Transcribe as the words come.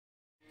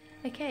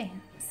Okay,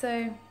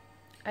 so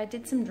I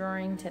did some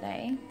drawing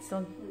today. It's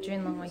a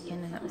June long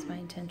weekend and that was my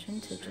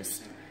intention, to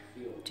just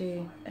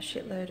do a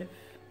shitload of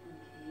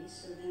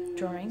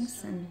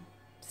drawings and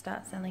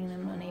start selling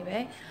them on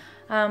eBay.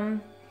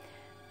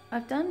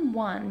 I've done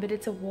one, but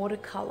it's a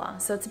watercolour,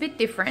 so it's a bit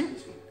different.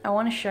 I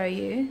want to show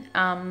you.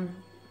 I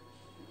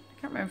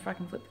can't remember if I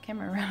can flip the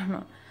camera around or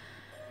not.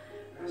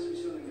 I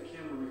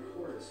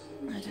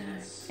don't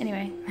know.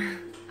 Anyway,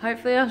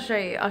 hopefully I'll show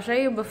you. I'll show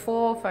you a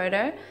before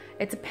photo.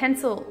 It's a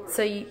pencil,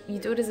 so you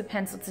do it as a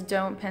pencil. It's a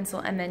derwent pencil,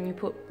 and then you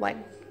put, like,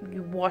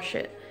 you wash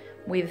it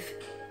with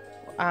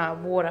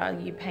water.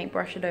 You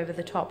paintbrush it over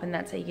the top, and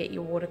that's how you get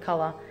your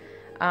watercolour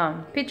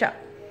picture.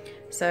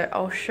 So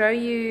I'll show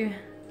you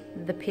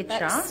the picture,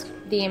 that's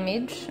the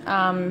image,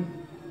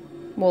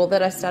 well,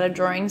 that I started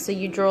drawing. So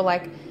you draw,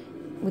 like,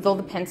 with all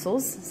the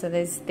pencils. So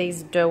there's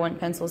these derwent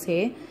pencils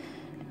here,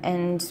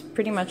 and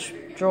pretty much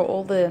draw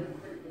all the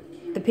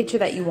picture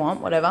that you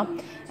want, whatever,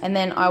 and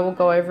then I will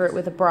go over it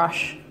with a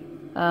brush.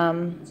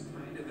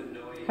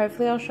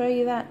 Hopefully I'll show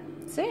you that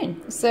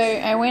soon. So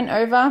I went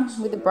over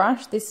with a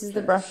brush. This is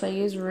the brush I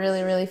use,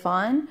 really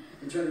fine.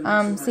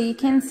 So you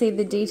can see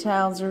the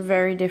details are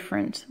very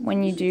different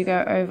when you do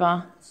go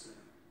over.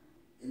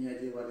 Any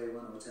idea why they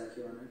want to attack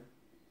you on it?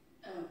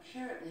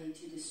 Apparently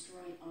to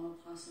destroy all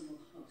possible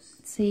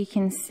hosts. So you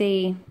can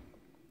see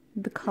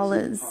the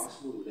colours. Is it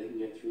possible that they can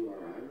get through our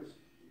iris?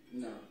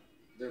 No,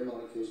 their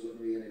molecules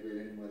wouldn't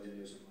reintegrate any more than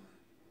yours and mine.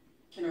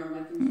 Can our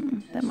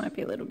weapons That might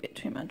be a little bit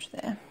too much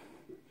there.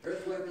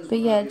 Earth weapons But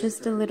yeah,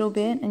 just a little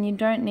bit, and you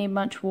don't need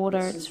much water.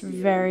 It's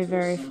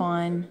very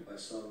fine.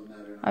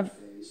 I'm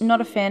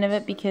not a fan of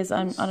it because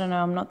I don't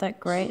know, I'm not that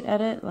great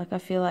at it. Like, I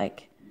feel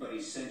like But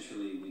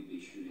essentially we'd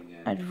be shooting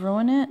at... I'd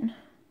ruin it.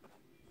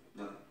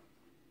 No.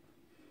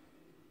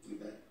 You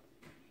bet.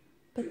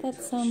 But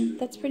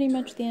that's pretty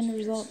much the end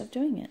result of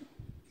doing it.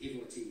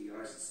 Even with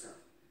TVRs and stuff.